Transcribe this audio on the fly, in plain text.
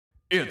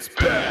It's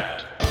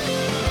bad.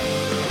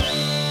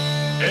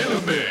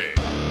 Anime.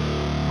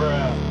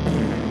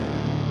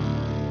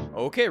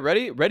 Okay,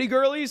 ready? Ready,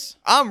 girlies?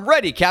 I'm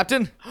ready,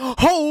 Captain.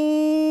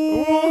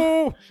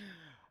 Ho!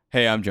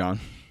 Hey, I'm John.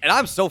 And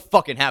I'm so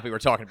fucking happy we're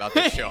talking about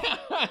this show.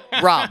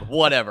 Rob,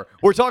 whatever.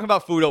 We're talking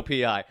about Fudo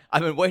PI.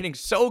 I've been waiting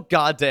so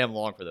goddamn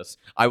long for this.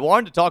 I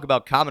wanted to talk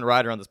about Kamen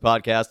Rider on this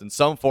podcast in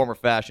some form or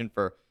fashion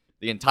for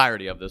the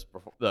entirety of this.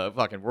 We're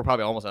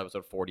probably almost at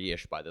episode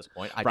 40-ish by this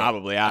point. I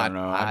don't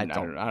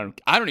know.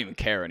 I don't even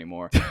care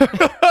anymore.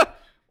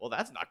 Well,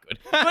 that's not good.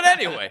 But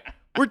anyway,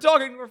 we're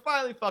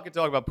finally fucking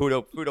talking about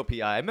Fudo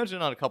PI. I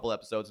mentioned it on a couple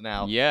episodes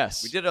now.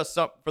 Yes. We did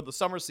for the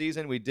summer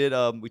season. We did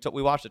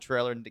we watched a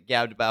trailer and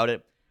gabbed about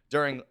it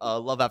during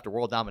Love After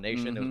World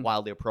Domination. Mm-hmm. It was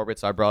wildly appropriate,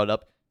 so I brought it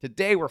up.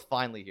 Today we're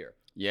finally here.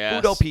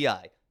 Yes. Fudo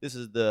PI. This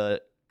is the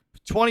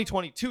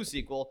 2022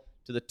 sequel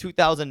to the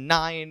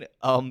 2009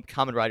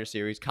 Kamen Rider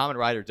series, Kamen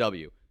Rider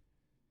W.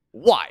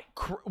 Why?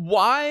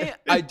 Why?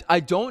 I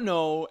don't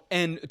know.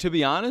 And to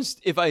be honest,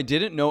 if I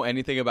didn't know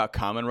anything about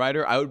Kamen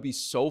Rider, I would be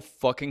so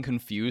fucking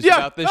confused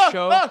about this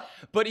show.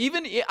 But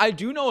even I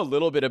do know a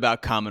little bit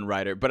about Kamen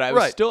Rider, but I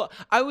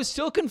was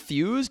still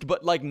confused,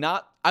 but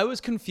I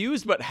was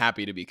confused but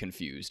happy to be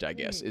confused, I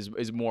guess,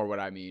 is more what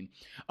I mean.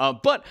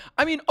 But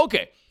I mean,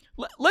 okay.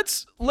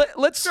 Let's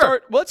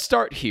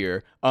start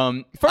here.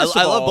 First of all,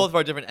 I love both of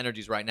our different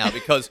energies right now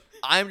because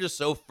I'm just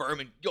so firm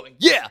and going,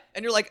 yeah,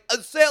 and you're like,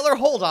 Sailor,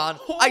 hold on,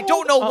 I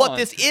don't know what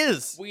this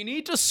is. We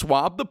need to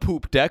swab the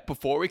poop deck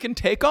before we can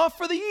take off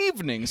for the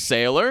evening,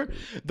 Sailor.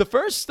 The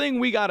first thing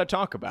we got to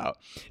talk about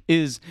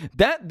is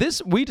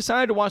that we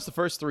decided to watch the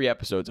first 3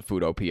 episodes of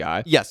Fudo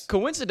PI. Yes.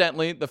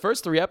 Coincidentally, the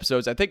first 3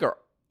 episodes I think are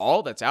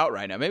all that's out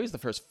right now. Maybe it's the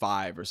first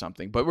 5 or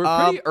something, but we're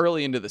pretty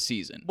early into the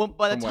season. Well,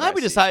 by the time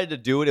we decided to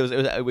do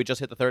it, we just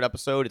hit the 3rd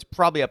episode. It's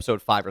probably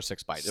episode 5 or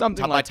 6 by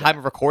time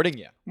of recording.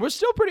 Yeah, we're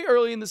still pretty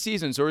early in the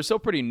season, so we're still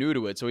pretty new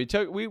to it. So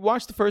we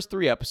watched the first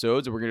 3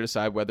 episodes, and we're gonna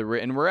decide whether we're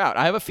in or we're out.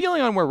 I have a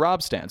feeling on where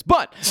Rob stands,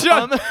 but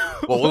we'll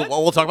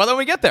talk about that when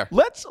we get there.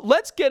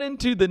 Let's get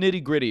into the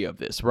nitty gritty of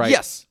this, right?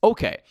 Yes.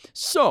 Okay.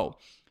 So,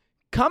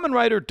 Kamen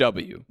Rider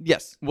W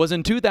was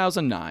in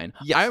 2009.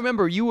 Yes. I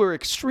remember you were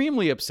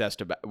extremely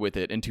obsessed with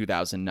it in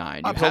 2009.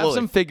 You Absolutely. have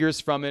some figures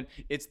from it.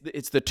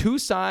 It's the 2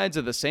 sides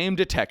of the same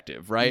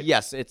detective, right?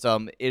 Yes, it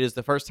is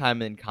the first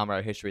time in Kamen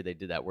Rider history they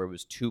did that, where it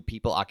was 2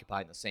 people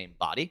occupying the same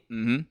body.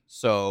 Mm-hmm.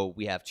 So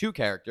we have 2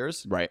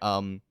 characters. Right.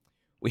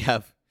 We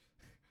have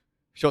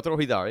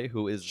Shotaro Hidari,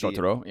 who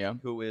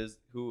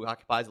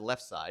occupies the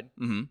left side.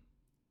 Mm-hmm.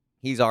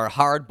 He's our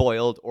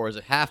hard-boiled, or is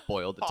it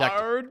half-boiled detective?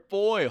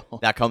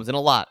 Hard-boiled. That comes in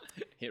a lot.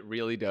 It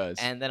really does.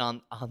 And then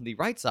on the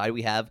right side,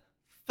 we have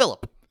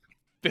Philip.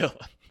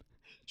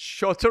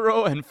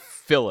 Shotaro and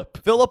Philip.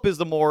 Philip is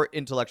the more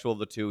intellectual of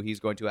the 2. He's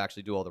going to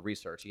actually do all the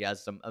research. He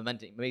has some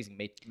amazing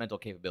mental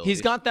capabilities.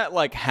 He's got that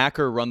like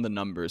hacker run the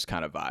numbers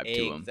kind of vibe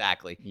to him.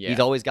 Exactly. Yeah.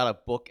 He's always got a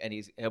book, and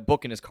he's a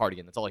book in his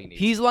cardigan. That's all he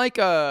needs. He's like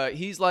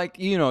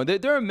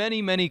there are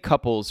many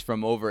couples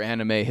from over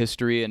anime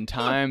history and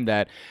time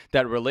that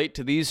relate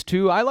to these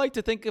 2. I like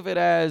to think of it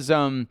as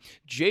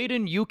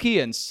Jaden Yuki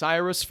and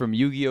Cyrus from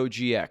Yu-Gi-Oh!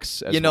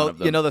 GX. As one of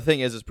them. The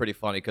thing is, it's pretty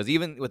funny because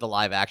even with the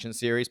live action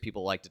series,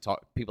 people like to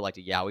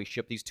yaoi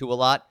ship these 2 a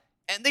lot,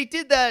 and they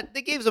did that.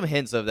 They gave some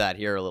hints of that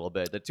here a little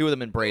bit. The 2 of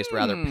them embraced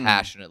rather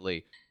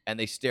passionately, and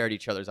they stared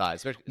each other's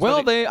eyes.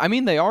 Well, they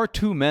are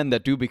 2 men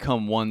that do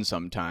become one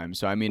sometimes.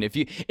 So I mean,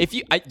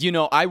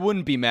 I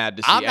wouldn't be mad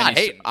to see.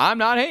 I'm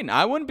not hating.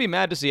 I wouldn't be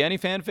mad to see any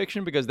fan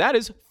fiction because that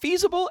is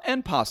feasible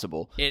and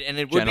possible.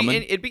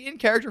 It'd be in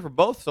character for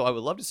both. So I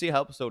would love to see how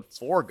episode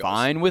 4 goes.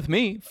 Fine with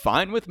me.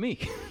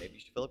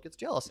 Maybe Philip gets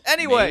jealous.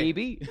 Anyway,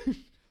 maybe.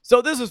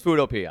 So this is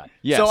Fudo PI.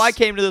 Yes. So I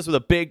came to this with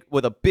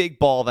a big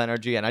ball of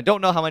energy, and I don't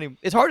know how many.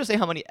 It's hard to say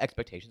how many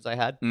expectations I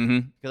had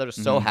because I was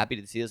so happy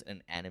to see this in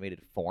an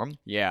animated form.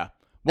 Yeah.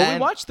 Well, we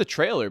watched the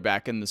trailer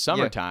back in the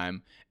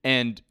summertime,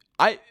 and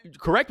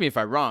correct me if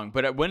I'm wrong,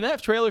 but when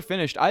that trailer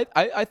finished,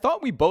 I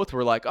thought we both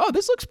were like, oh,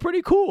 this looks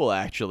pretty cool,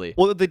 actually.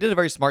 Well, they did a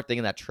very smart thing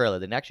in that trailer.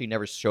 They actually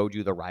never showed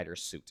you the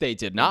rider's suit. They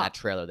did not. In that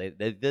trailer. They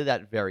did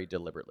that very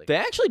deliberately. They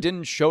actually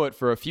didn't show it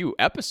for a few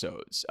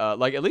episodes.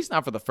 Like, at least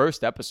not for the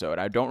first episode.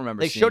 I don't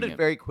remember seeing it. They showed it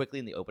very quickly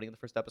in the opening of the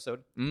first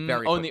episode.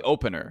 Very quickly. In the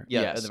opener.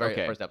 Yeah, yes, in the very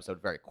first episode,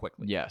 very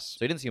quickly. Yes.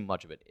 So you didn't see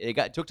much of it.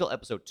 It took till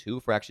episode 2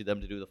 for actually them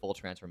to do the full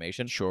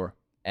transformation. Sure.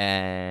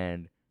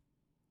 And...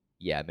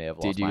 yeah, I may have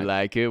lost Did you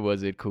like it?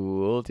 Was it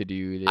cool?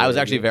 I was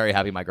actually very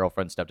happy my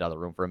girlfriend stepped out of the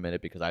room for a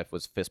minute because I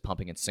was fist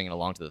pumping and singing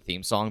along to the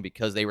theme song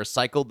because they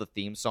recycled the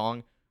theme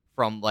song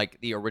from like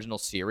the original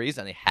series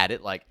and they had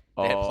it like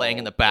playing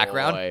in the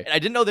background. Boy. And I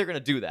didn't know they were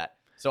going to do that.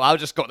 So I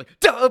was just going like,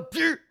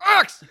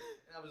 WX! And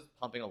I was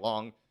pumping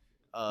along.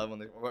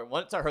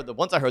 Once I heard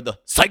the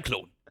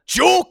Cyclone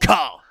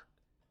Joker,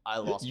 I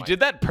lost You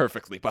did that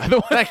perfectly, by the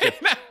way. Thank you.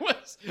 That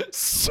was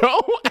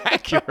so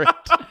accurate.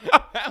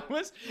 That was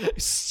was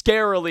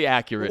scarily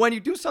accurate. When you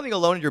do something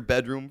alone in your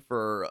bedroom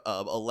for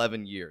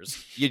 11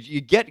 years,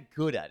 you get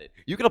good at it.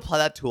 You can apply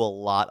that to a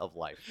lot of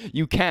life.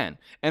 You can.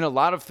 And a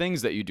lot of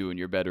things that you do in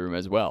your bedroom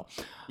as well.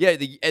 Yeah,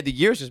 the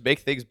years just make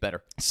things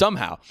better.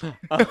 Somehow.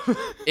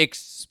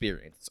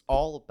 Experience. It's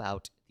all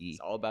about It's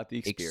all about the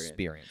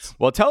experience.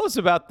 Well, tell us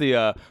about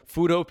the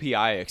Fudo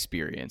PI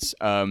experience.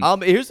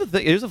 Here's the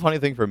thing. Here's the funny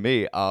thing for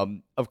me.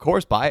 Of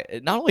course,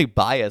 not only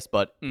bias,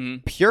 but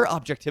pure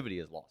objectivity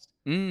is lost.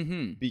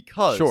 Mm-hmm.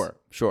 Because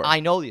sure. I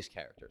know these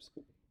characters.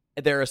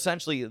 They're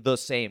essentially the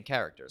same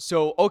characters.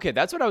 So, okay,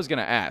 that's what I was going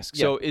to ask.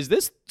 Yeah. So, is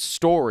this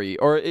story,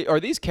 or are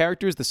these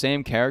characters the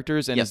same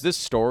characters, and is this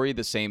story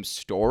the same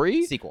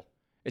story? Sequel.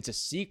 It's a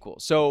sequel.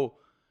 So,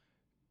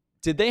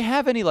 did they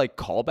have any like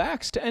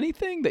callbacks to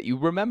anything that you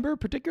remember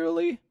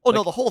particularly? Oh,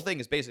 no, the whole thing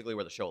is basically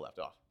where the show left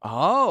off.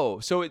 Oh,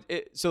 so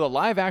so the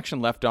live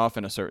action left off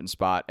in a certain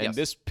spot, and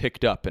this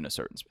picked up in a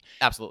certain spot.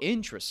 Absolutely.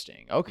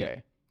 Interesting.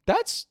 Okay. Yeah.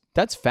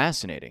 That's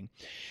fascinating.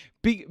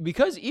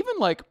 Because even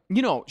like,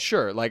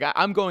 sure, like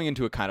I'm going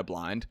into it kind of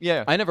blind.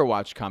 Yeah. I never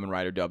watched Kamen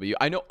Rider W.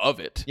 I know of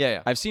it.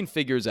 Yeah. I've seen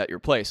figures at your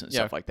place and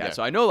stuff like that. Yeah.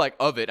 So I know like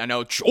of it. I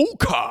know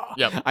Choka.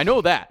 Yeah. I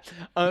know that.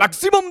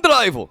 Maximum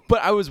Drive.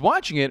 But I was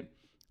watching it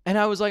and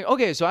I was like,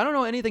 okay, so I don't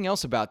know anything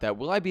else about that.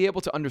 Will I be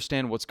able to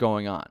understand what's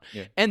going on?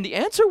 Yeah. And the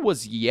answer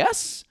was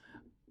yes.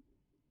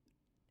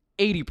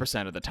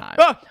 80% of the time.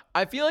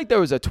 I feel like there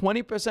was a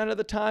 20% of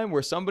the time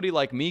where somebody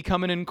like me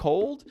coming in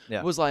cold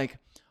was like,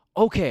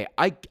 okay,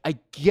 I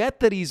get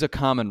that he's a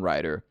Kamen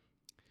Rider.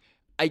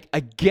 I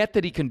get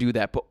that he can do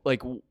that, but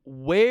like,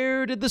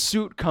 where did the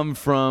suit come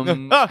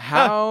from?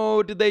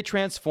 How did they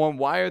transform?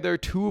 Why are there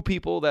two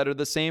people that are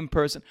the same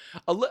person?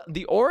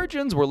 The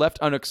origins were left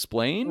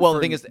unexplained. Well,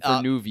 the thing is,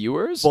 for new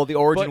viewers. Well, the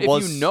origin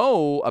was. If you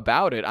know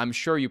about it, I'm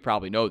sure you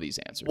probably know these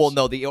answers. Well,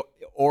 no, the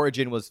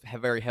origin was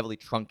very heavily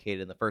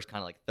truncated in the first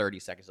kind of like 30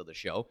 seconds of the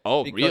show.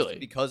 Oh, really?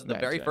 Because the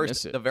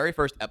very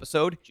first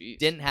episode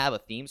didn't have a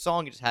theme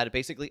song. It just had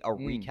basically a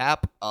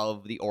recap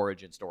of the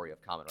origin story of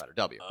Kamen Rider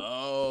W.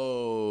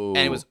 Oh.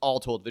 And it was all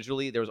told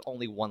visually. There was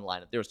only one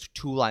line. There was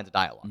 2 lines of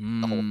dialogue.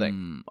 The whole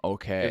thing.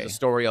 Okay. There's a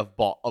story of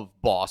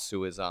Boss,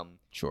 who is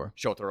sure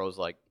Shotaro's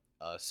like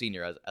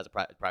senior as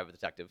a private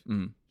detective.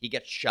 He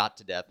gets shot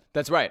to death.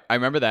 That's right. I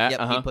remember that.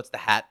 Yep, he puts the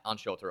hat on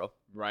Shotaro.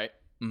 Right.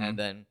 And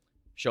then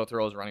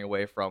Shotaro is running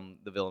away from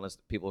the villainous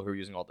people who are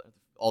using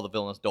all the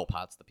villainous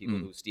dopots, the people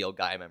who steal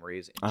Gaia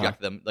memories,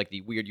 inject them like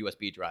the weird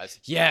USB drives.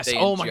 Yes.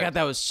 Oh my god,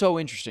 that was so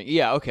interesting.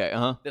 Yeah.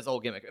 Okay. This whole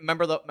gimmick.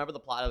 Remember the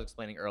plot I was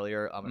explaining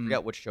earlier? I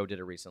forget which show did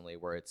it recently,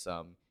 where it's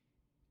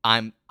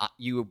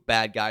you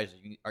bad guys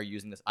are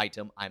using this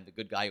item. I'm the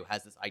good guy who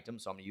has this item,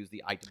 so I'm gonna use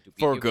the item to beat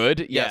for you.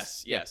 good.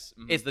 Yes.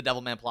 It's the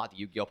Devilman plot, the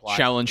Yu-Gi-Oh plot,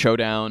 Shaolin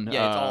Showdown.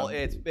 Yeah,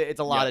 it's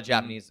a lot of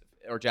Japanese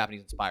or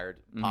Japanese inspired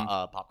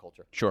pop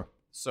culture. Sure.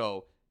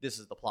 So this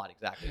is the plot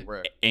exactly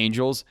where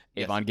Angels,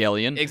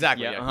 Evangelion.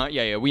 Exactly.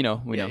 Yeah. We know.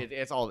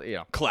 It's all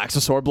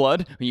Klaxosaur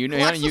blood.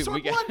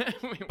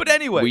 Blood. But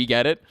anyway, we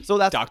get it. So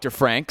that's Dr.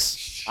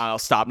 Franks. I'll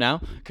stop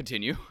now.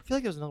 Continue. I feel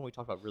like there's another one we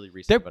talked about really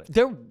recently.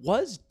 There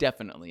was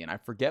definitely, and I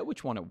forget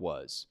which one it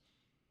was.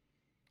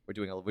 We're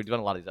doing a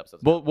lot of these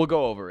episodes. We'll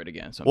go over it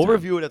again sometime. We'll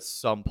review it at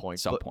some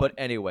point. But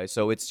anyway,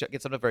 so it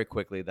gets up very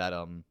quickly that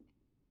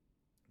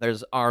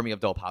there's an army of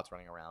Dopots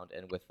running around,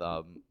 and with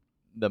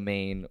the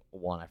main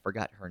one, I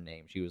forgot her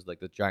name. She was like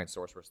the giant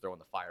sorceress throwing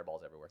the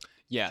fireballs everywhere.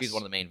 Yes. She's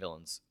one of the main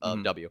villains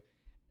of W.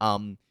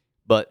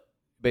 But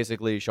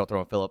basically, Shotaro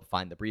and Philip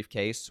find the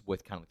briefcase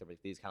with kind of like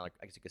these kind of like,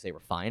 I guess you could say,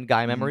 refined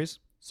Gaia memories.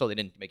 So they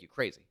didn't make you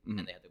crazy. And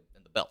they had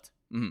the belt.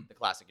 The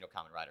classic,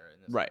 Kamen Rider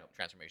and this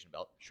transformation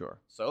belt. Sure.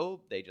 So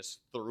they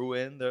just threw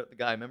in the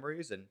Gaia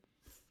memories and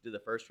did the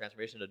first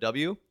transformation to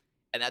W.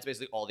 And that's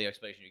basically all the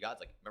explanation you got. It's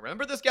like,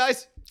 remember this,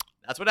 guys?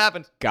 That's what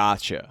happened.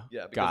 Gotcha.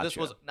 Yeah, because this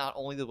was not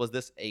only was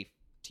this a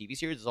TV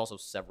series, there's also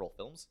several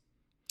films.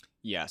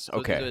 Yes. So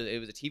okay. It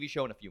was a TV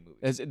show and a few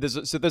movies.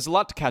 There's a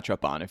lot to catch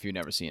up on if you've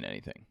never seen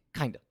anything.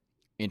 Kinda.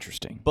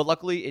 Interesting. But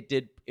luckily,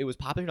 it was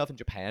popular enough in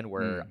Japan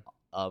where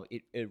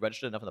it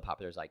registered enough in the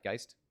popular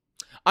zeitgeist.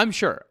 I'm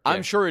sure. Yeah.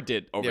 I'm sure it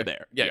did over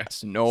there. Yeah.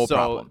 Yes. No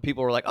problem. So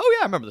people were like, "Oh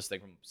yeah, I remember this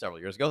thing from several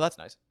years ago. That's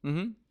nice."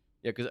 Mm-hmm.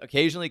 Yeah, because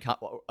occasionally,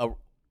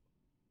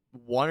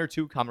 one or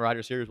two Kamen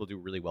Rider series will do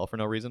really well for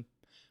no reason.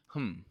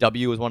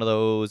 W was one of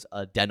those.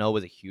 Den-O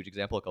was a huge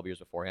example a couple years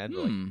beforehand.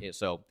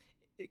 So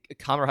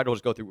Kamen Rider will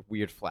just go through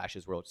weird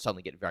flashes where it'll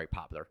suddenly get very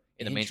popular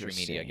in the mainstream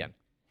media again.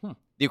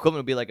 The equivalent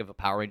would be like if a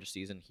Power Ranger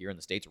season here in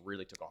the States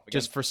really took off again.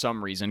 Just for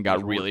some reason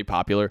got really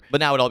popular. But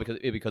now it all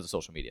because of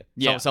social media.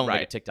 Yeah, someone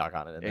made a TikTok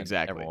on it, and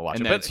exactly. everyone will watch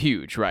it. And that's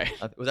huge, right?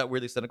 Was that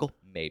weirdly cynical?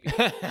 Maybe.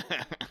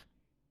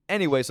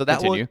 Anyway, so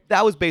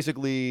that was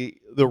basically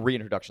the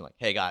reintroduction. Like,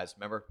 hey guys,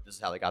 remember this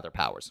is how they got their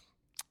powers.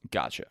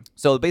 Gotcha.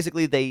 So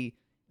basically,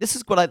 this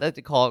is what I like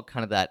to call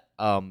kind of that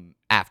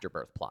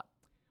afterbirth plot,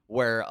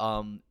 where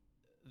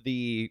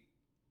the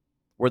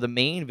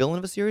main villain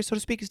of a series, so to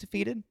speak, is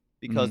defeated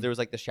because there was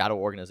like the shadow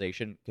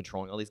organization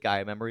controlling all these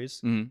Gaia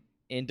memories.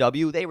 In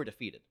W, they were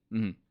defeated,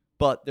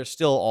 but there's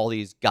still all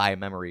these Gaia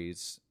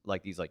memories,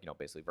 like these, like,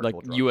 basically Like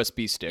virtual drugs.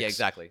 USB sticks. Yeah,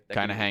 exactly.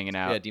 Kind of hanging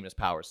out. Yeah, demon's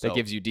powers. So, That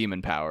gives you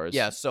demon powers.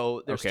 yeah,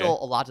 so there's Okay. still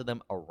a lot of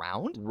them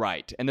around.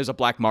 Right. And there's a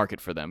black market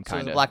for them, So kind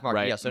of. there's a black market.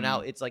 Right? Yeah, so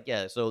now it's like,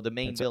 so the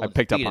main I villain.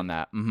 picked up on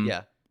that. Mhm.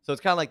 Yeah. So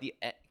it's kind of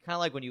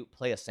like when you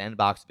play a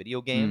sandbox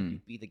video game, you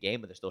beat the game,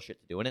 but there's still shit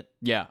to do in it.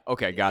 Yeah.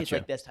 Okay. It's Gotcha.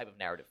 like this type of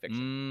narrative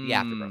fiction, the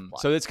Afterbirth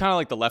plot. So it's kind of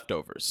like the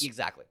leftovers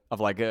exactly. of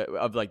like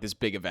this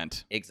big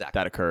event Exactly.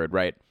 that occurred,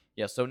 right?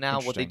 Yeah. So now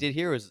what they Interesting. did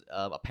here is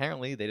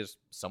apparently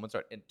someone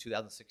started in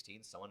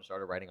 2016. Someone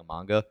started writing a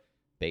manga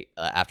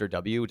after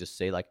W, just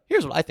say like,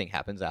 here's what I think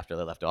happens after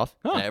they left off.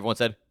 Huh. And everyone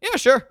said, yeah,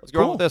 sure, let's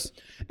go on with this.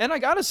 And I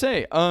gotta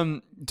say,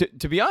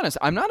 to be honest,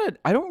 I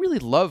don't really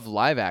love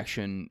live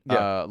action,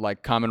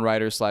 like Kamen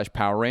Rider /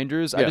 Power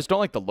Rangers. I Yeah. just don't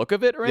like the look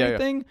of it or Yeah, yeah.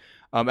 anything.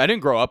 I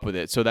didn't grow up with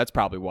it, so that's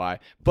probably why.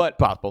 But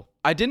Possible.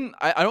 I don't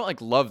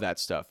like love that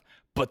stuff.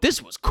 But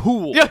this was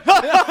cool.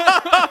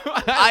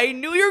 I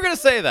knew you were gonna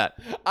say that.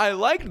 I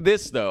liked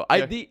this though.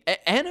 Yeah. The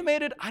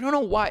animated, I don't know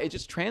why, it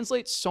just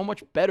translates so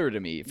much better to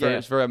me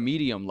for a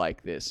medium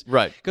like this.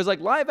 Right. Because like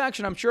live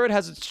action, I'm sure it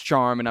has its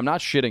charm, and I'm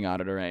not shitting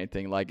on it or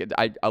anything. Like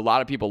a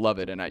lot of people love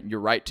it, and you're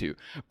right to.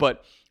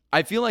 But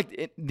I feel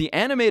like the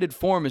animated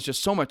form is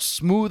just so much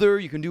smoother.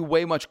 You can do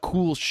way much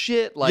cool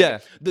shit. Like Yeah.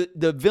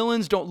 the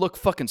villains don't look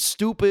fucking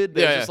stupid.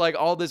 There's Yeah, just like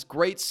all this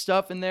great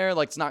stuff in there.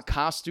 Like it's not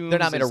costumes. They're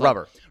not made It's of like-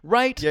 rubber.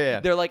 Right? Yeah.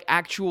 They're like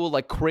actual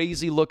like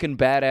crazy looking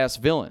badass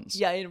villains.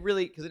 Yeah, and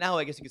really, because now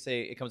I guess you could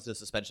say it comes to the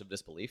suspension of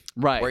disbelief,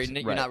 Right, Where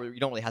you're right. not, you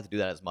don't really have to do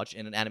that as much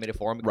in an animated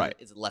form, because Right.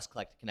 it's less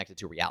connected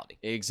to reality.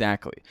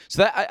 Exactly.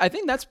 So I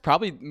think that's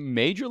probably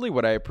majorly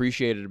what I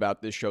appreciated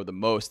about this show the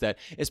most. That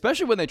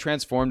especially when they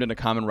transformed into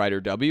Kamen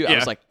Rider W, I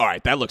was like, all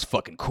right, that looks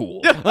fucking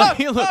cool. Like,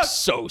 he looks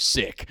so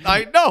sick.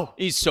 I know.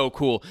 He's so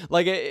cool.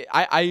 Like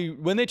I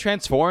when they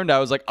transformed, I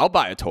was like, I'll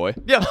buy a toy.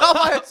 Yeah, I'll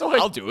buy a toy.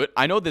 I'll do it.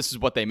 I know this is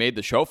what they made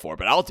the show for,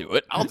 but I'll do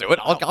it. I'll do it.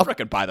 I'll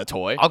freaking buy the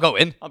toy. I'll go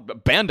in.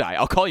 Bandai,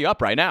 I'll call you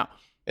up right now.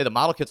 Hey, the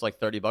model kit's like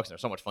 $30, and they're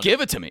so much fun. Give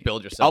it to me.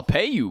 Build yourself. I'll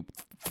pay you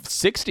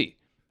 60.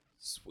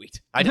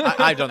 Sweet. I've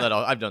done that.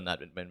 I've done that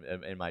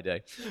in my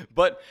day.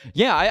 But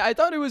yeah, I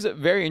thought it was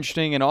very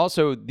interesting, and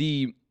also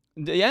the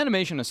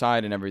animation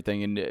aside and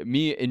everything, and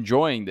me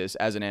enjoying this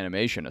as an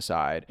animation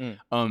aside,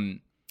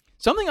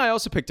 something I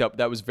also picked up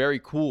that was very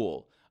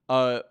cool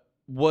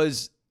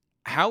was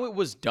how it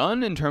was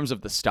done in terms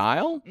of the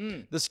style.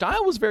 The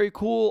style was very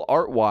cool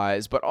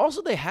art-wise, but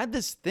also they had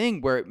this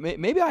thing where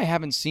maybe I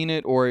haven't seen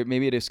it, or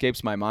maybe it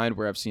escapes my mind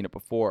where I've seen it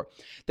before.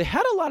 They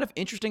had a lot of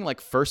interesting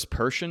like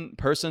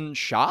first-person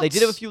shots. They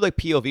did have a few like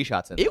POV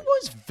shots in there. It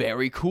was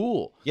very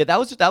cool. Yeah, that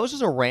was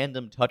just a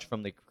random touch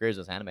from the creators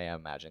of this anime, I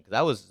imagine,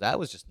 because that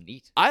was just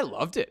neat. I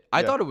loved it.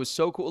 I Yeah. thought it was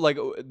so cool. Like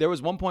there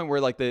was one point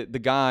where like the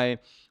guy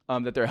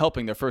that they're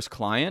helping, their first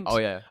client, Oh,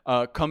 yeah.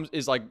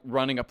 is like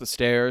running up the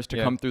stairs to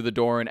Yeah. come through the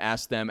door and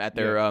ask them at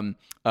their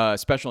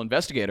special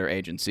investigator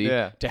agency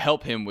Yeah. to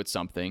help him with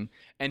something.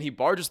 And he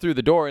barges through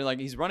the door and like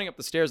he's running up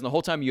the stairs, and the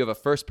whole time you have a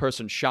first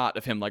person shot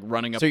of him like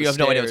running up. So the you have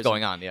stairs. no idea what's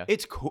going on. Yeah.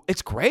 It's cool.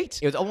 It's great.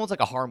 It was almost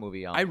like a horror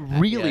movie. I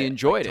really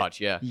enjoyed it.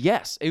 Touch, yeah.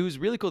 Yes, it was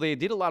really cool. They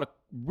did a lot of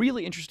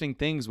really interesting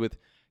things with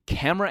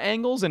camera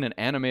angles in an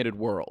animated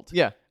world.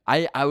 Yeah.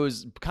 I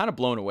was kind of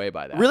blown away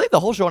by that. Really, the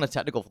whole show on a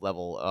technical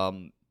level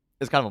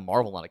is kind of a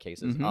marvel in a lot of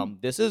cases.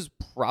 Mhm. This is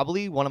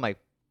probably one of my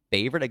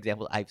favorite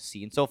examples I've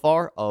seen so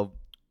far of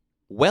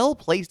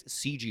well-placed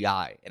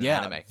CGI in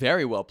an anime.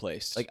 very well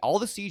placed. Like, all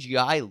the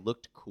CGI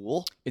looked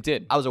cool. it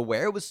did. I was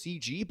aware it was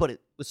CG, but it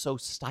was so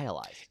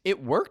stylized.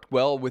 It worked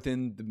well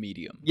within the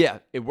medium. Yeah.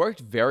 It worked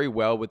very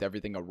well with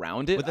everything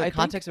around it. With the I think.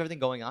 context of everything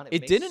going on, it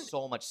It made didn't-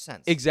 so much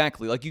sense.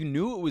 Exactly. Like you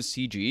knew it was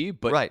CG,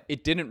 but Right.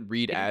 it didn't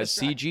read It didn't as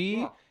distract. CG.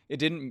 Yeah. It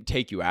didn't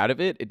take you out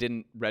of it. It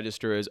didn't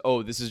register as,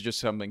 oh, this is just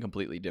something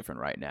completely different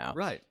right now.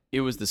 Right.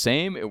 It was the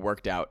same. It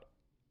worked out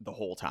the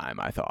whole time,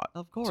 I thought.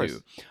 Of course.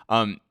 Too.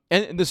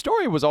 And the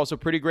story was also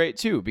pretty great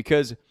too,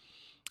 because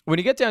when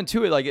you get down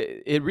to it, like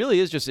it really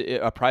is just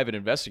a private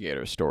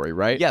investigator story,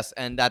 right? Yes,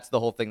 and that's the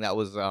whole thing that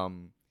was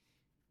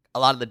a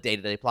lot of the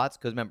day-to-day plots.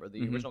 Because remember,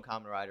 the Mhm. original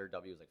Kamen Rider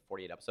W was like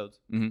 48 episodes.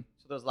 Mhm.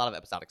 So there's a lot of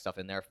episodic stuff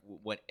in there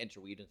when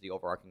interweaved into the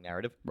overarching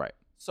narrative. Right.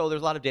 So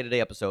there's a lot of day-to-day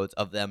episodes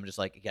of them just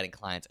like getting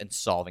clients and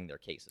solving their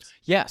cases.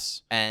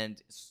 Yes.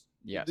 And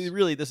Yes.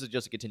 really, this is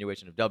just a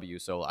continuation of W.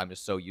 So I'm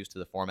just so used to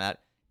the format.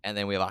 And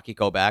then we have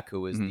Akiko back,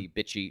 who is the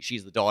bitchy.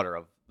 She's the daughter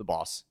of the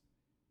boss.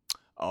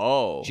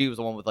 Oh. She was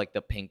the one with like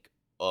the pink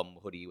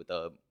hoodie with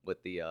the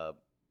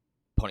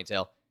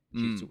ponytail.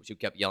 She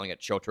kept yelling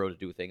at Chotaro to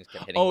do things.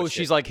 Kept hitting him Oh, with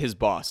she's shit. like his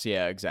boss.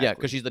 Yeah, exactly. Yeah,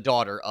 because she's the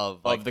daughter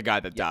of like, the guy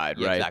that died,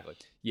 yeah, right? Exactly.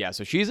 Yeah,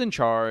 so she's in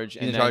charge.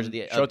 She's and in charge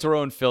then of the-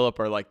 Shotaro and Philip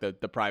are like the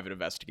private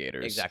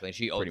investigators. Exactly. And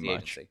she owns Pretty the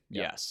much. agency.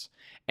 Yeah. Yes.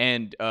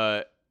 And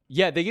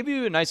yeah, they give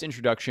you a nice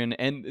introduction.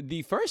 And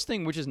the first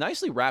thing, which is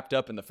nicely wrapped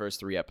up in the first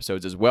 3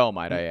 episodes as well,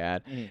 might I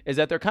add, is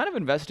that they're kind of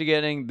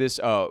investigating this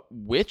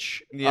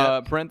witch,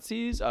 Yeah.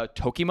 parentheses,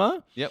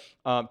 Tokima. Yep.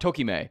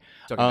 Tokime.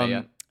 Tokime,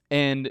 yeah.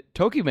 And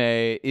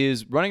Tokime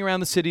is running around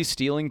the city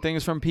stealing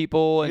things from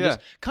people and Yeah. just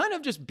kind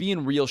of just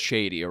being real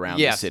shady around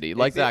the Yes, city.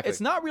 Like exactly.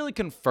 it's not really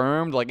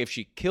confirmed like if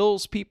she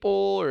kills people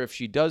or if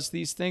she does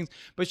these things,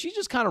 but she's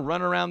just kind of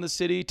running around the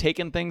city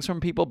taking things from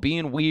people,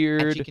 being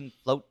weird. And she can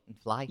float and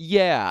fly.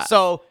 Yeah.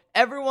 So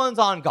everyone's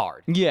on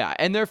guard. Yeah,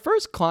 and their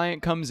first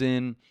client comes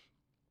in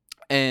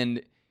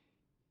and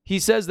he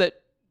says that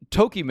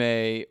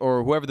Tokime,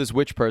 or whoever this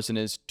witch person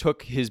is,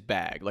 took his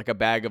bag, like a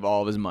bag of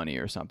all of his money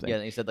or something. Yeah,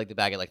 and he said like the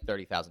bag at like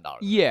 $30,000.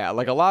 Yeah,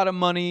 like a lot of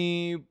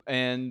money,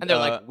 and And they're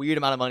like weird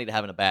amount of money to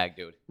have in a bag,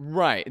 dude.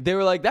 right. They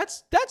were like,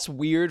 that's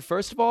weird,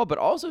 first of all, but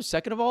also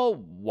second of all,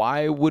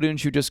 why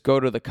wouldn't you just go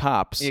to the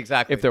cops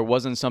Exactly. if there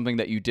wasn't something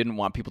that you didn't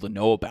want people to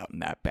know about in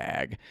that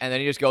bag? And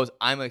then he just goes,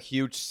 "I'm a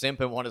huge simp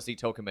and want to see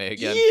Tokime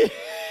again."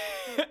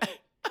 Yeah.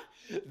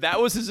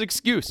 That was his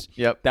excuse.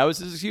 Yep. That was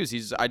his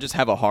excuse. I just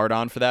have a hard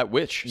on for that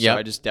witch. So Yep.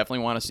 I just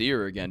definitely want to see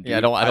her again. Yeah, I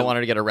dude. don't want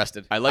her to get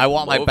arrested. I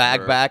want my love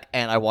bag her. back,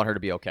 and I want her to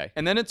be okay.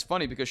 And then it's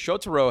funny because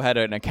Shotaro had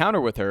an encounter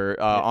with her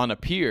on a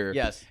pier.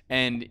 Yes.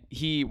 And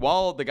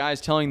while the guy's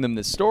telling them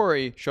this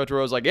story,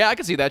 Shotaro's like, "Yeah, I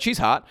can see that. She's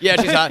hot." Yeah,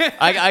 she's hot.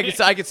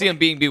 I could see him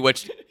being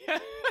bewitched.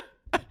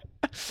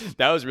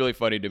 That was really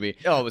funny to me.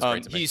 Oh, it was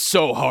great to me. He's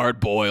so hard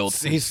boiled.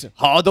 He's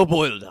hard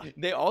boiled.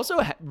 They also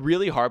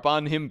really harp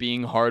on him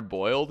being hard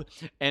boiled,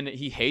 and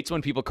he hates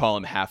when people call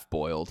him half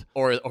boiled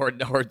Or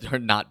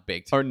not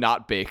baked. or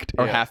not baked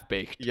or Yeah. half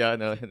baked. Yeah,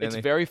 no. It's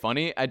very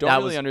funny. I don't That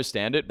really was-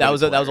 understand it. That but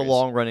was it's that was a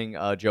hilarious. long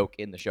running joke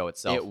in the show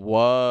itself. It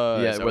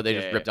was. Yeah, where they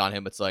just okay. ripped on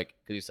him. It's like,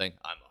 because he's saying,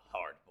 "I'm a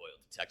hard boiled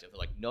detective." They're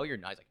like, "No, you're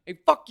not." He's like, "Hey,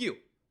 fuck you."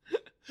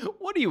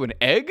 What are you, an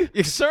egg,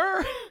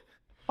 sir?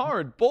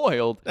 Hard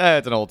boiled.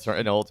 It's an old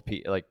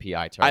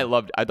PI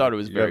term. I thought it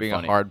was very being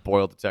funny. a hard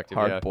boiled detective.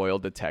 yeah. Hard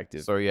boiled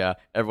detective. So yeah,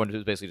 everyone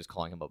was basically just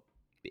calling him a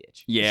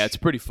bitch. Yeah, it's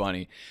pretty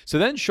funny. So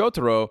then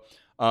Shotaro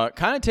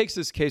kind of takes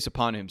this case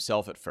upon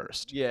himself at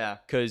first. Yeah.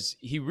 Because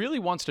he really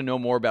wants to know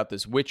more about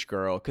this witch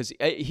girl. Because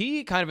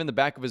he kind of in the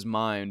back of his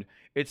mind,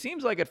 it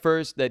seems like at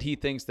first that he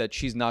thinks that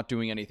she's not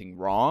doing anything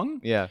wrong.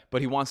 Yeah.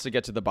 But he wants to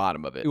get to the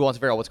bottom of it. He wants to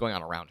figure out what's going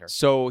on around her.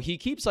 So he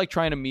keeps like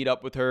trying to meet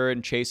up with her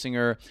and chasing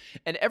her.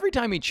 And every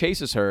time he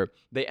chases her,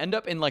 they end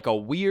up in like a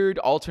weird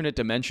alternate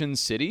dimension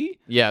city.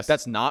 Yes.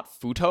 That's not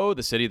Futo,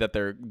 the city that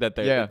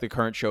Yeah. the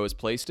current show is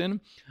placed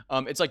in.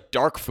 It's like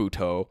Dark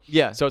Futo.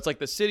 Yeah. So it's like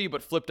the city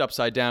but flipped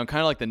upside down,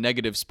 kind of like the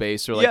negative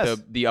space or like Yes.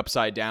 the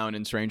upside down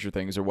in Stranger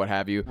Things or what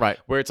have you. Right.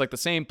 Where it's like the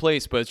same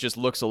place but it just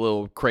looks a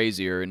little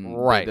crazier and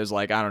Right. there's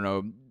like, I don't know,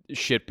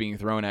 shit being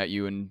thrown at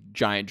you and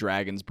giant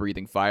dragons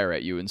breathing fire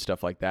at you and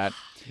stuff like that.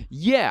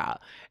 Yeah.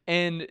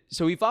 And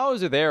so he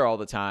follows her there all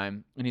the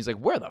time and he's like,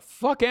 where the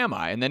fuck am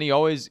I? And then he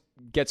always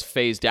gets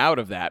phased out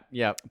of that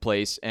Yeah.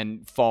 place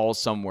and falls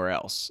somewhere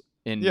else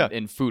in Yeah.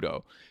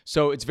 Futo.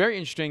 So it's very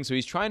interesting. So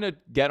he's trying to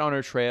get on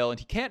her trail and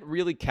he can't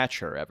really catch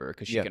her ever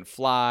because she Yeah. can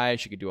fly,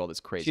 she can do all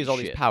this crazy She has all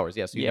shit. these powers.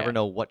 Yeah. So you Yeah. never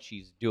know what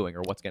she's doing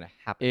or what's going to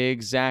happen.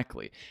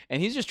 Exactly.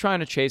 And he's just trying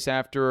to chase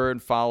after her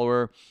and follow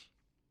her.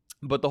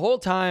 But the whole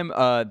time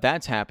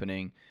that's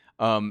happening,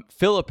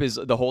 Philip is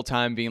the whole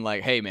time being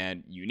like, hey,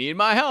 man, you need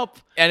my help.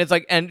 And it's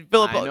like, and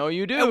Philip, I know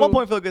you do. At one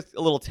point, Philip gets a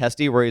little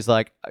testy where he's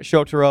like,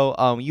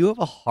 "Shotaro, you have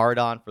a hard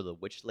on for the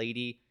witch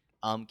lady.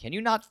 Can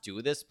you not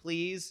do this,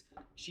 please?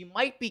 She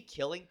might be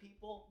killing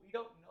people. We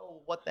don't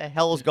know what the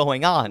hell is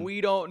going on."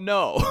 We don't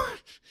know.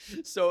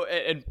 So,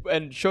 and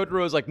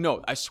Shotaro is like,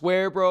 no, I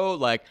swear, bro.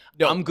 Like,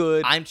 No, I'm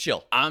good. I'm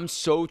chill. I'm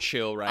so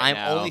chill right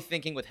now. I'm only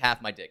thinking with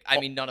half my dick. I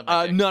mean, none of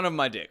my dick. None of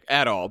my dick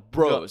at all.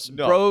 Bros.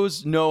 No.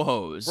 Bros, no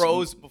hoes.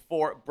 Bros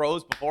before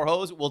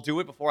hoes. We'll do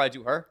it before I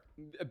do her.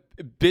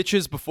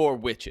 Bitches before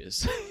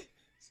witches.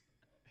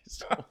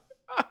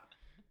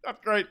 That's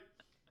great.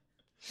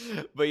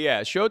 But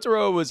yeah,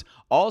 Shotaro was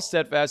all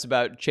steadfast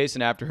about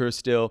chasing after her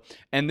still.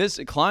 And this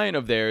client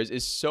of theirs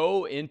is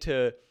so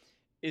into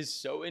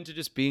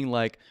just being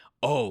like,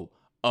 oh,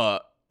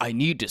 I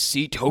need to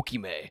see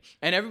Tokime.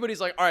 And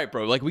everybody's like, all right,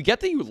 bro, like we get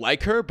that you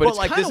like her, but it's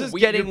like kind this of is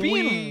weird. getting You're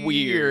being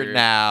weird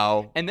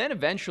now. And then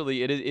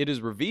eventually it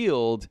is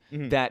revealed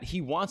that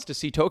he wants to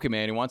see Tokime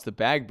and he wants the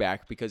bag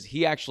back because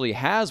he actually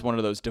has one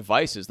of those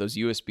devices, those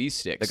USB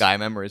sticks. The guy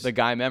memories. The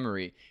guy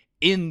memory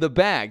in the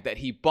bag that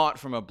he bought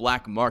from a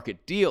black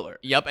market dealer.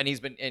 Yep, and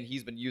he's been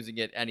using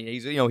it, and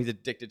he's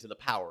addicted to the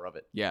power of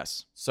it.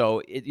 Yes.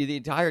 So the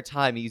entire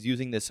time he's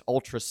using this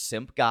ultra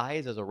simp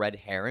guise as a red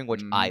herring,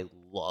 which I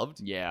loved.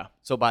 Yeah.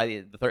 So by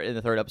in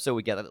the third episode,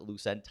 we get that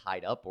loose end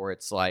tied up, where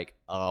it's like,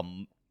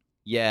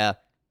 yeah,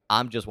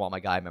 I'm just want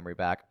my guy memory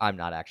back. I'm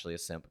not actually a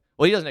simp.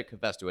 Well, he doesn't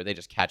confess to it. They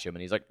just catch him,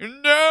 and he's like,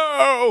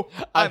 no.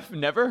 I've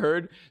never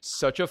heard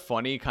such a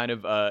funny kind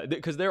of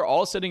because they're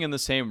all sitting in the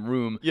same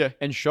room. Yeah.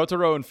 And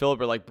Shotaro and Philip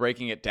are like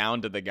breaking it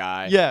down to the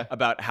guy. Yeah.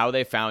 About how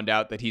they found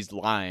out that he's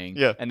lying.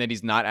 Yeah. And that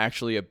he's not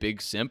actually a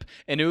big simp.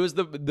 And it was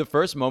the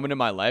first moment in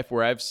my life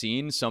where I've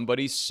seen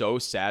somebody so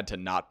sad to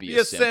not be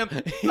a simp.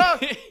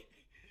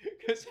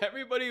 Because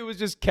everybody was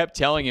just kept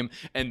telling him,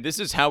 and this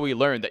is how we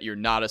learned that you're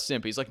not a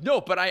simp. He's like, no,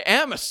 but I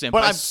am a simp.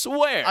 But I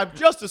swear. I'm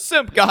just a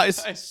simp,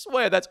 guys. I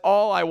swear that's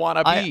all I want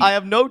to be. I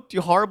have no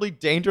horribly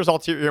dangerous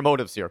ulterior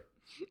motives here.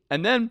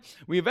 And then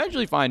we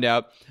eventually find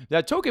out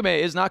that Tokime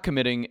is not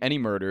committing any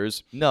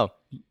murders. No,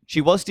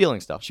 she was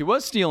stealing stuff. She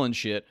was stealing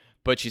shit,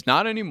 but she's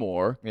not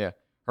anymore. Yeah.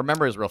 Her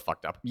memory is real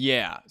fucked up.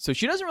 Yeah. So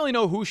she doesn't really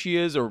know who she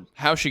is or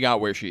how she got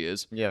where she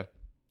is. Yeah.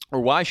 Or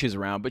why she's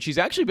around, but she's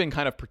actually been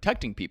kind of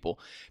protecting people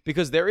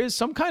because there is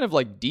some kind of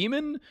like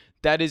demon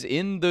that is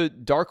in the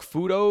Dark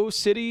Fudo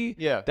city.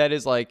 Yeah. That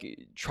is like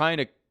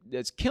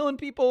it's killing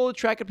people,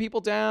 tracking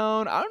people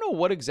down. I don't know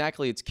what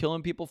exactly it's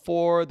killing people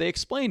for. They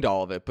explained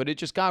all of it, but it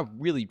just got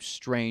really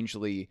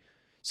strangely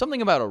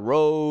something about a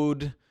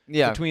road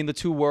between the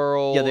two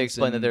worlds. Yeah, they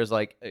explained that there's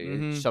like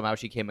somehow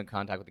she came in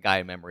contact with the guy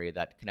in memory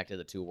that connected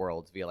the two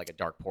worlds via like a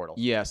dark portal.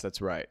 Yes,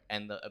 that's right.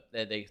 And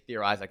they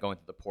theorized that going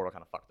through the portal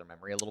kind of fucked their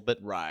memory a little bit.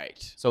 Right.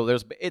 So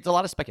it's a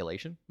lot of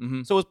speculation. So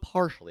it was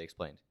partially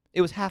explained.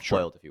 It was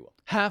half-boiled, if you will.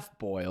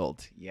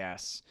 Half-boiled,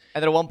 yes.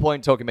 And then at one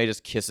point, Tokime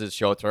just kisses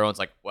Shotaro, and it's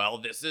like, well,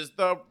 this is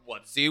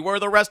let's see where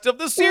the rest of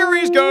the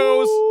series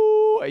goes.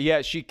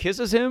 Yeah, she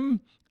kisses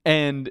him,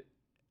 and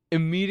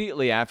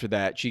immediately after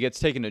that, she gets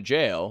taken to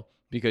jail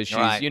because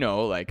she's,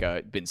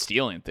 been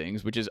stealing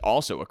things, which is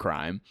also a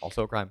crime.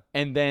 Also a crime.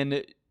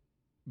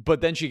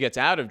 But then she gets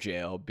out of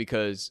jail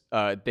because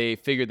they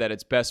figured that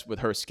it's best with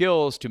her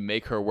skills to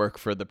make her work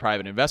for the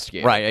private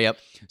investigator. Right, yep.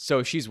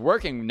 So she's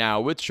working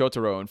now with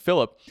Shotaro and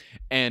Philip,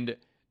 and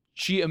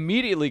she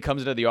immediately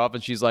comes into the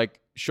office. She's like,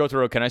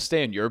 Shotaro, can I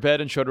stay in your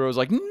bed? And Shotaro's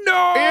like,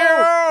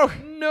 no,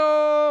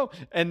 no.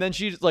 And then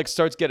she like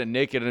starts getting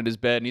naked in his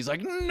bed, and he's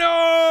like,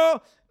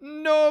 no,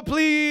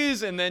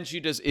 please. And then she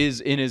just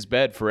is in his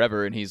bed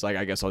forever. And he's like,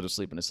 I guess I'll just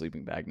sleep in a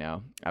sleeping bag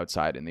now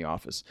outside in the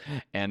office.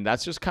 And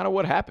that's just kind of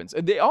what happens.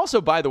 And they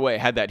also, by the way,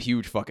 had that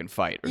huge fucking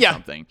fight or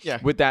something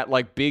with that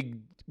like big,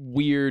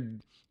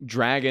 weird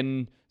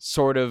dragon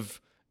sort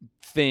of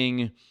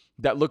thing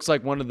that looks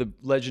like one of the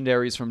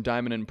legendaries from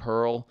Diamond and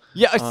Pearl.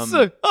 Yeah.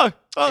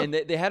 And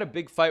they had a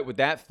big fight with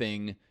that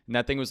thing. And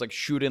that thing was like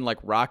shooting like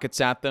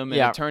rockets at them.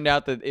 And it turned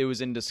out that it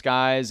was in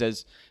disguise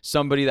as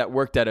somebody that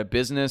worked at a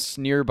business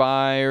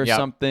nearby or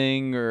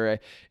something, or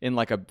in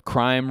like a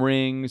crime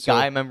ring. So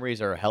guy memories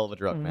are a hell of a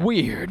drug, man.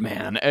 Weird,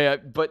 man.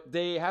 But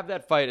they have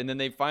that fight, and then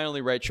they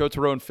finally,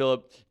 Shotaro and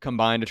Philip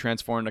combine to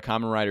transform into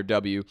Kamen Rider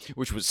W,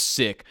 which was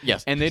sick.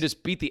 Yes. And they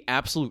just beat the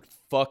absolute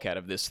fuck out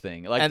of this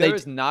thing. Like, and there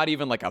was not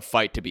even like a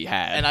fight to be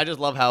had. And I just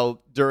love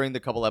how during the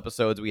couple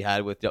episodes we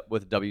had with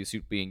W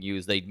suit being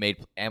used, they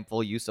made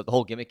ample use of the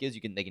whole gimmick is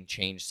they can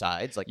change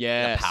sides, like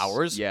the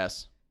powers.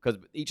 Yes. Because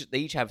they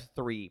each have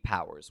 3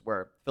 powers,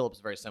 where Philip's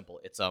very simple.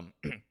 It's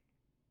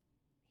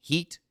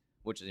heat,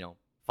 which is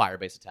fire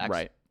based attacks.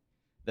 Right.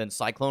 Then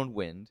cyclone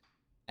wind,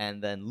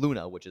 and then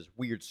Luna, which is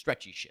weird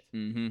stretchy shit.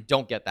 Mm-hmm.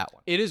 Don't get that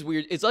one. It is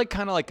weird. It's like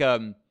kind of like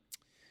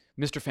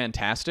Mr.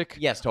 Fantastic.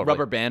 Yes, totally.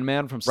 Rubber Band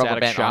Man from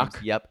Static Shock. Arms.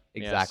 Yep,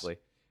 exactly.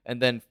 Yes. And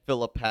then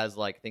Philip has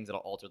like things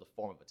that'll alter the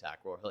form of attack,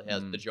 where he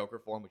has the Joker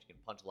form, which you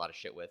can punch a lot of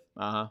shit with.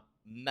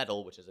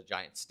 Metal, which is a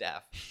giant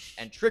staff,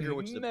 and Trigger,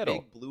 which is a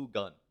big blue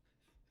gun.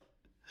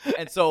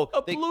 And so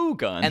blue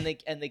gun,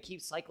 and they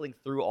keep cycling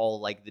through all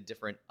like the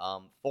different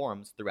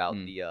forms throughout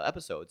the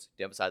episodes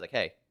to emphasize like,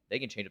 hey, they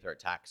can change up their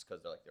attacks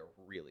because they're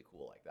really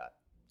cool like that.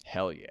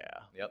 Hell yeah.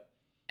 Yep.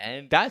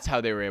 And that's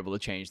how they were able to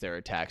change their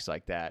attacks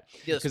like that.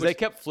 Yeah, because they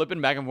kept flipping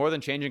back and forth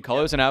and changing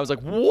colors, and I was like,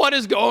 what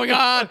is going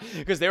on?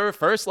 Because they were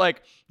first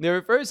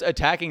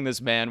attacking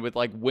this man with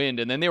like wind,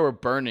 and then they were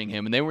burning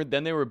him, and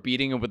then they were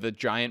beating him with a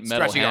giant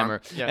metal Stretching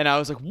hammer. Yeah. And I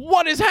was like,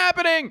 what is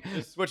happening?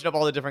 Just switching up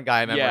all the different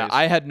guy memories. Yeah,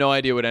 I had no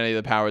idea what any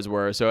of the powers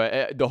were.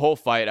 So the whole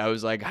fight, I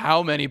was like,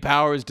 how many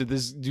powers do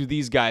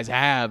these guys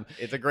have?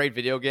 It's a great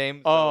video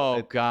game.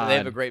 So God. They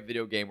have a great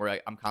video game where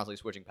I'm constantly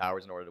switching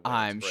powers in order to win.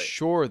 I'm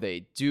sure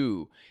they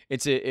do.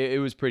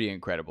 It was pretty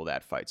incredible,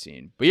 that fight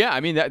scene. But yeah,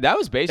 I mean that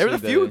was basically there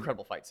were a few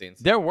incredible fight scenes.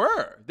 There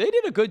were. They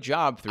did a good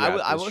job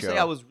throughout I will show. say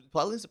I was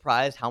pleasantly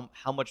surprised how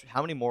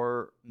many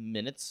more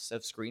minutes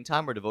of screen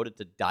time were devoted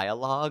to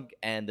dialogue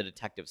and the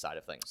detective side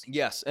of things.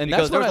 Yes, and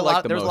because that's what I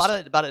like the most. There's a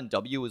lot about it in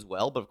W as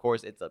well, but of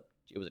course it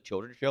was a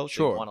children's show,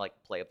 so you want to like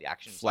play up the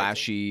action,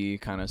 flashy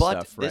kind of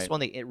stuff. But this one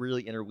they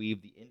really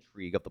interweaved the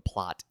intrigue of the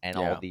plot and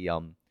all the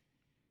and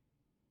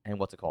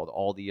what's it called,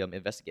 all the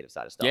investigative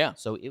side of stuff. Yeah,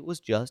 so it was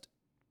just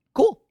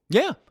cool.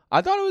 Yeah,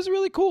 I thought it was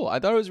really cool. I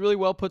thought it was really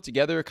well put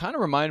together. It kind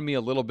of reminded me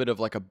a little bit of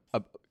like a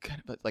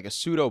kind of like a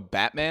pseudo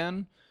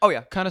Batman. Oh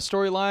yeah, kind of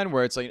storyline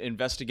where it's like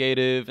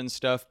investigative and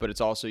stuff, but it's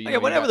also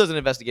whenever there's an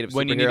investigative superhero,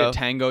 when you need a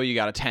tango, you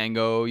got a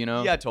tango.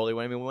 Yeah, totally.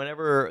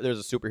 Whenever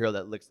there's a superhero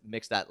that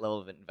mix that level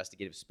of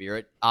investigative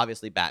spirit,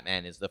 obviously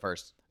Batman is the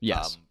first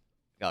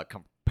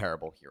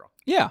comparable hero.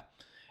 Yeah.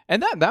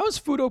 And that was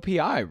Fudo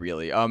PI,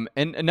 really.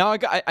 And now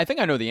I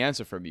think I know the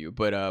answer from you,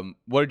 but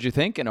what did you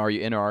think? And are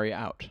you in or are you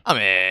out? I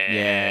mean,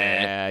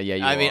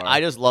 yeah.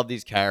 I just love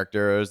these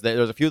characters.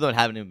 There's a few that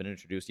haven't even been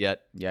introduced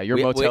yet. Yeah, your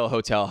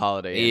hotel,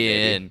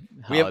 Holiday Inn.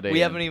 We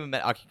haven't even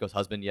met Akiko's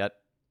husband yet.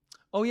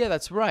 Oh yeah,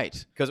 that's right.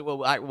 Because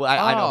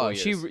I know who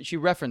he is. She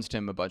referenced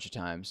him a bunch of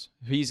times.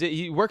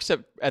 He works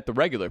at the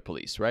regular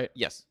police, right?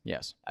 Yes.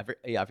 Yes. I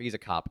think he's a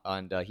cop,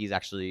 and he's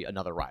actually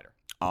another rider.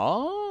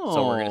 Oh.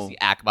 So we're going to see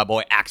my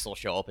boy Axel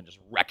show up and just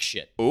wreck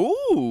shit.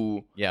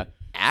 Ooh. Yeah.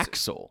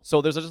 Axel.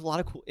 So there's just a lot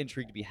of cool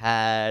intrigue to be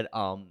had.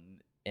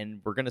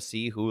 And we're going to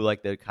see who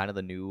like the kind of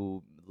the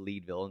new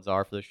lead villains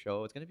are for the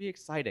show. It's going to be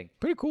exciting.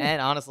 Pretty cool.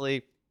 And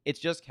honestly, it's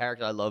just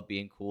characters I love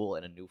being cool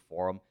in a new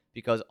forum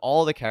because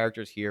all the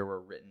characters here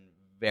were written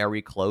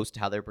very close to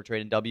how they were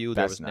portrayed in W.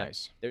 That's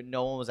nice.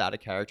 No one was out of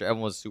character.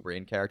 Everyone was super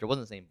in character. It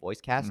wasn't the same voice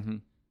cast,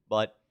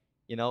 but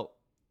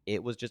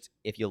it was just,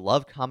 if you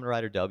love Kamen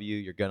Rider W,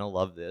 you're gonna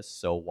love this.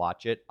 So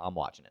watch it. I'm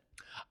watching it.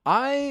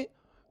 I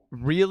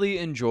really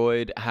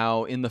enjoyed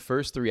how in the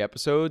first 3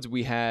 episodes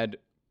we had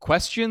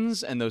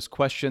questions, and those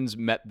questions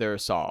met their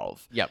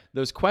solve. Yep.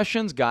 Those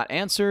questions got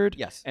answered.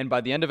 Yes. And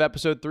by the end of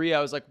episode 3,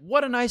 I was like,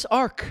 what a nice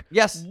arc.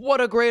 Yes. What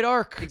a great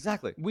arc.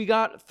 Exactly. We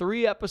got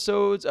 3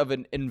 episodes of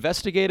an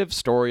investigative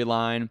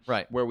storyline.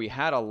 Right. Where we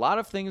had a lot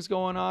of things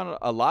going on,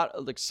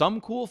 some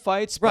cool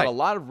fights, but a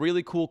lot of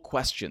really cool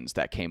questions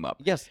that came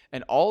up. Yes.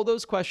 And all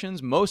those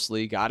questions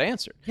mostly got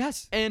answered.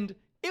 Yes. And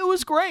it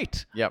was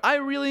great. Yep. I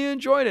really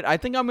enjoyed it. I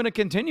think I'm going to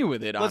continue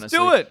with it, honestly. Let's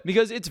do it.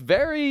 Because it's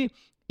very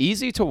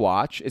easy to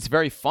watch. It's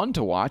very fun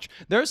to watch.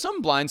 There are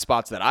some blind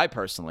spots that I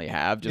personally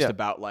have just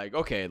about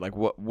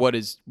what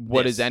is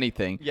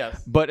anything.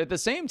 Yes. But at the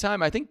same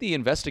time, I think the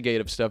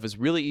investigative stuff is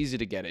really easy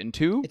to get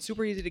into. It's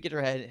super easy to get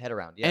your head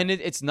around. Yeah. And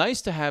it's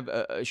nice to have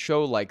a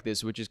show like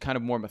this, which is kind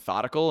of more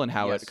methodical in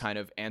how it kind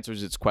of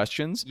answers its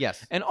questions.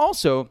 Yes. And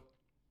also,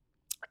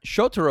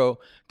 Shotaro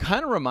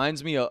kind of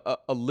reminds me a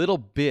little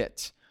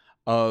bit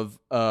of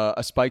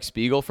a Spike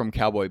Spiegel from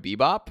Cowboy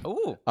Bebop.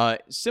 Ooh.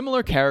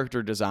 Similar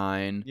character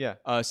design. Yeah.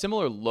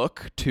 Similar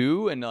look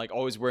too, and like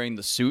always wearing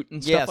the suit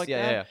and stuff that.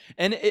 Yeah.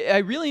 And I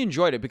really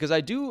enjoyed it because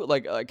I do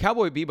like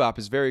Cowboy Bebop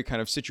is very kind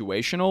of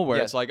situational,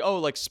 where it's like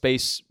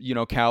space,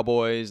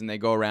 cowboys, and they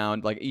go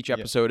around. Like each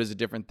episode is a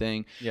different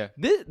thing. Yeah.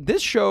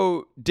 This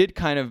show did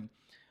kind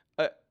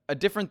of a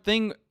different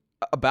thing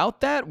about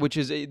that, which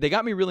is they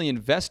got me really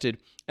invested,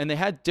 and they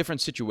had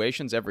different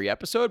situations every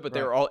episode, but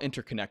they were all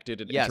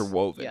interconnected and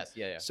interwoven. Yes,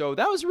 yeah. So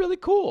that was really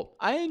cool.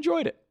 I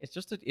enjoyed it. It's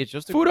just a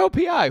Fudo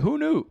PI. Who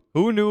knew?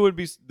 Who knew it would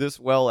be this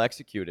well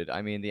executed?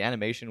 I mean, the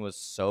animation was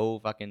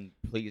so fucking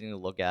pleasing to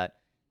look at.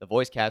 The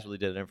voice cast really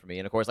did it in for me.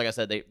 And of course, like I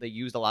said, they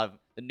used a lot of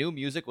the new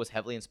music was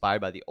heavily inspired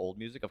by the old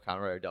music of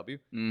Kamen Rider W.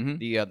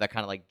 Mm-hmm. That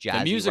kind of like jazzy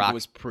The music rock.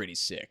 was pretty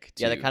sick,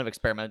 too. Yeah, that kind of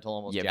experimental,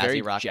 almost jazzy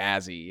very rock.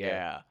 Jazzy,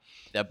 yeah.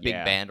 That big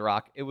band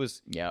rock. It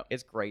was. Yeah.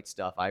 It's great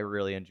stuff. I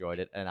really enjoyed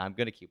it, and I'm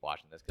gonna keep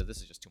watching this because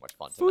this is just too much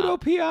fun. Fudo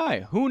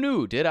PI. Who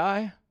knew? Did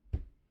I?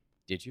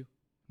 Did you?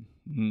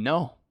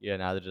 No. Yeah,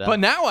 neither did I.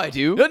 But now I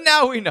do.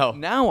 Now we know.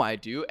 Now I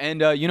do.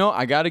 And,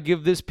 I got to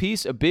give this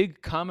piece a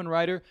big Kamen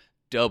Rider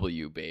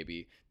W,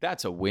 baby.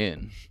 That's a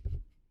win.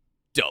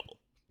 Double.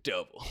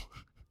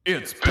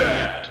 It's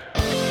bad.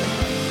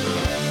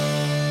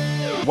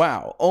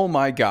 Wow, oh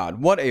my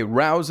god, what a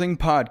rousing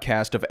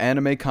podcast of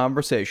anime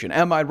conversation.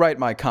 Am I right,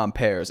 my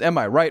compares? Am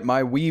I right,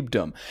 my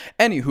weebdom?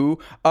 Anywho,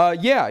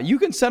 you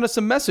can send us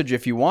a message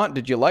if you want.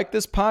 Did you like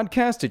this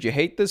podcast? Did you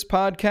hate this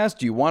podcast?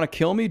 Do you want to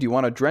kill me? Do you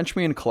want to drench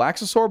me in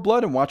Calaxosaur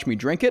blood and watch me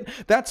drink it?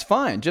 That's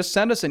fine. Just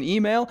send us an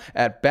email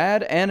at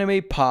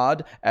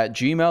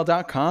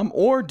badanimepod@gmail.com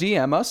or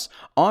DM us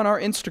on our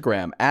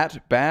Instagram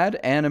at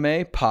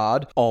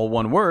badanimepod, all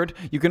one word.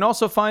 You can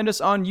also find us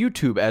on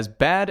YouTube as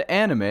Bad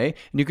Anime, and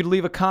you can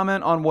leave a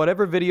comment on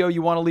whatever video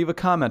you want to leave a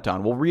comment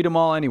on. We'll read them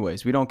all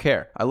anyways. We don't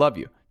care. I love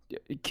you.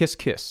 Kiss,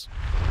 kiss.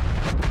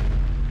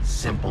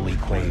 Simple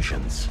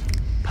Equations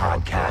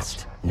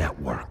Podcast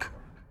Network.